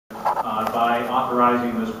by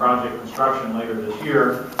authorizing this project construction later this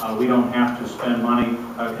year, we don't have to spend money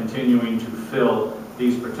continuing to fill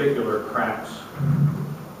these particular cracks.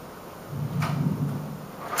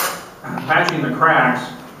 Patching the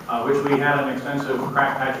cracks, which we had an extensive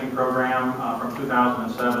crack patching program from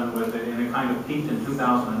 2007 with it, and it kind of peaked in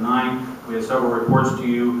 2009. We had several reports to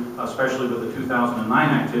you, especially with the 2009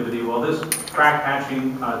 activity. Well, this crack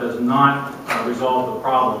patching does not resolve the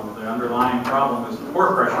problem. The underlying problem is the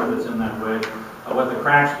pore pressure that's in that wedge. What the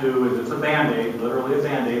cracks do is it's a Band-Aid, literally a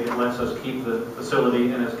Band-Aid, that lets us keep the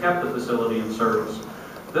facility and has kept the facility in service.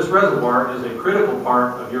 This reservoir is a critical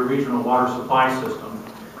part of your regional water supply system,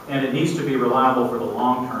 and it needs to be reliable for the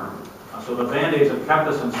long term. So the Band-Aids have kept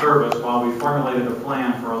us in service while we formulated a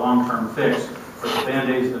plan for a long-term fix, but the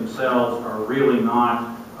Band-Aids themselves are really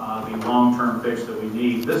not the long-term fix that we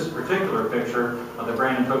need. This particular picture that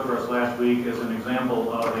Brandon took for us last week is an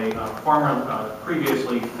example of a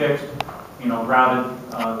previously fixed,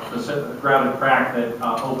 grouted crack that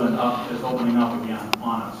is opening up again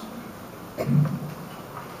on us.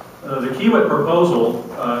 The Kiewit proposal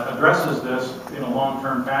addresses this in a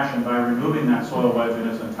long-term fashion by removing that soil wedge in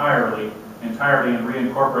its entirety and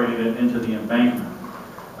reincorporating it into the embankment.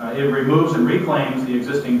 It removes and reclaims the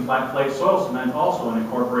existing flat plate soil cement also and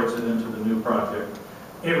incorporates it into the new project.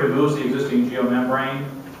 It removes the existing geomembrane,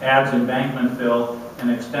 adds embankment fill, an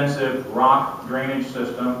extensive rock drainage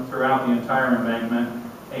system throughout the entire embankment,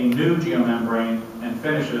 a new geomembrane, and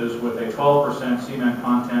finishes with a 12% cement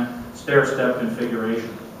content stair-step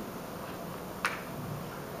configuration.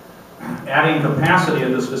 Adding capacity at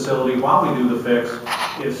this facility while we do the fix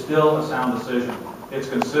is still a sound decision. It's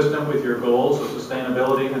consistent with your goals of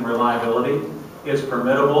sustainability and reliability. It's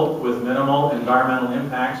permittable with minimal environmental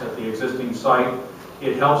impacts at the existing site.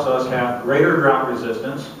 It helps us have greater drought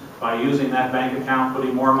resistance by using that bank account,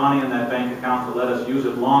 putting more money in that bank account to let us use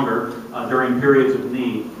it longer during periods of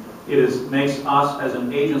need. It makes us as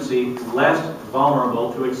an agency less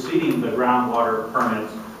vulnerable to exceeding the groundwater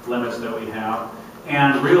permits limits that we have.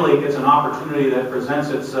 And really, it's an opportunity that presents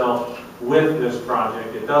itself with this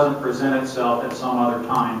project. It doesn't present itself at some other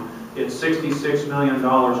time. It's $66 million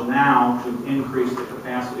now to increase the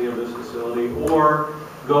capacity of this facility or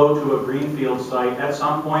go to a greenfield site at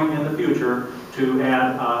some point in the future to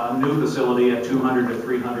add a new facility at $200 to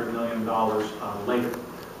 $300 million later.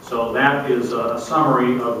 So that is a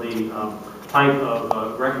summary of the type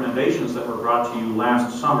of recommendations that were brought to you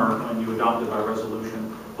last summer when you adopted our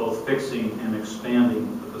resolution, both fixing and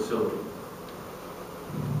expanding the facility.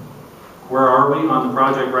 Where are we on the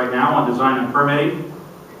project right now on design and permitting?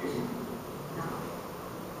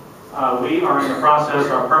 We are in the process.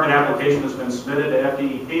 Our permit application has been submitted to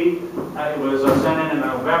FDEP. It was sent in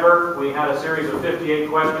November. We had a series of 58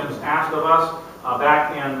 questions asked of us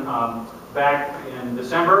back in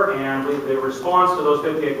December, and the response to those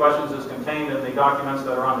 58 questions is contained in the documents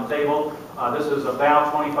that are on the table. This is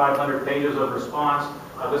about 2,500 pages of response.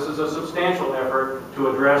 This is a substantial effort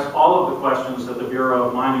to address all of the questions that the Bureau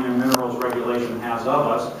of Mining and Minerals Regulation has of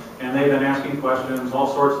us. And they've been asking questions,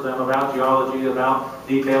 all sorts of them, about geology, about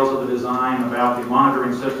details of the design, about the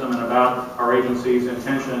monitoring system, and about our agency's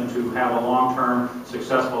intention to have a long-term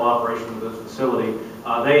successful operation of this facility.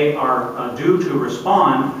 They are due to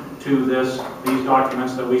respond to these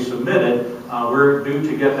documents that we submitted. We're due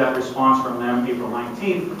to get that response from them April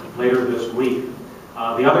 19th, later this week.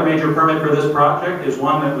 The other major permit for this project is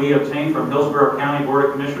one that we obtained from Hillsborough County Board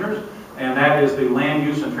of Commissioners, and that is the Land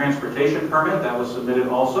Use and Transportation Permit that was submitted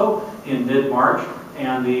also in mid-March.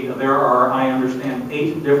 And there are, I understand,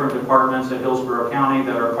 8 different departments at Hillsborough County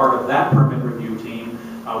that are part of that permit review team.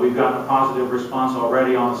 We've gotten a positive response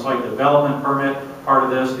already on the site development permit part of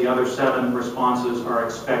this. The other 7 responses are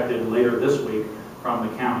expected later this week from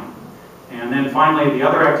the county. And then finally, the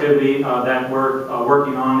other activity that we're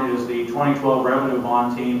working on is the 2012 Revenue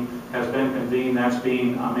Bond Team has been convened. That's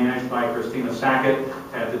being managed by Christina Sackett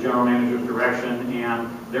at the General Manager's direction, and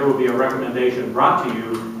there will be a recommendation brought to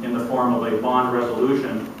you in the form of a bond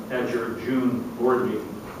resolution at your June board meeting.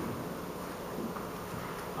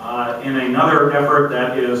 In another effort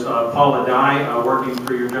that is Paula Dye working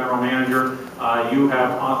through your General Manager, you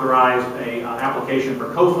have authorized an application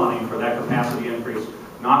for co-funding for that capacity increase.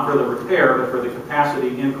 Not for the repair, but for the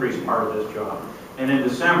capacity increase part of this job. And in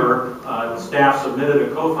December, staff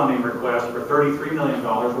submitted a co-funding request for $33 million,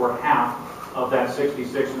 or half of that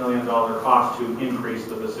 $66 million cost to increase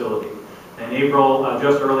the facility. In April,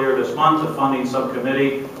 just earlier this month, the funding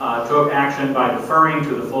subcommittee took action by deferring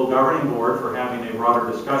to the full governing board for having a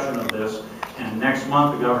broader discussion of this. And next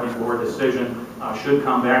month, the governing board decision should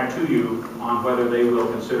come back to you on whether they will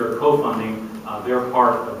consider co-funding their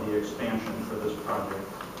part of the expansion for this project.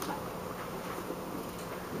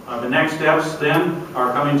 The next steps then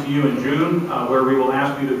are coming to you in June, where we will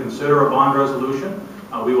ask you to consider a bond resolution.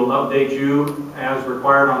 We will update you as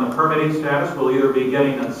required on the permitting status. We'll either be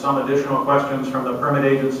getting some additional questions from the permit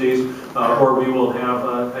agencies, or we will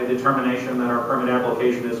have a determination that our permit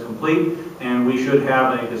application is complete, and we should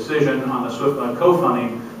have a decision on the SWIFT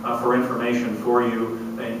co-funding for information for you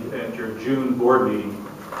at your June board meeting.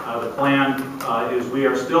 The plan is we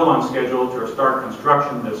are still on schedule to start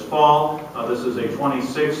construction this fall. This is a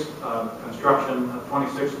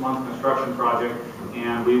 26-month construction project,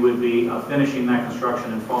 and we would be finishing that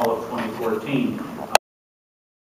construction in fall of 2014.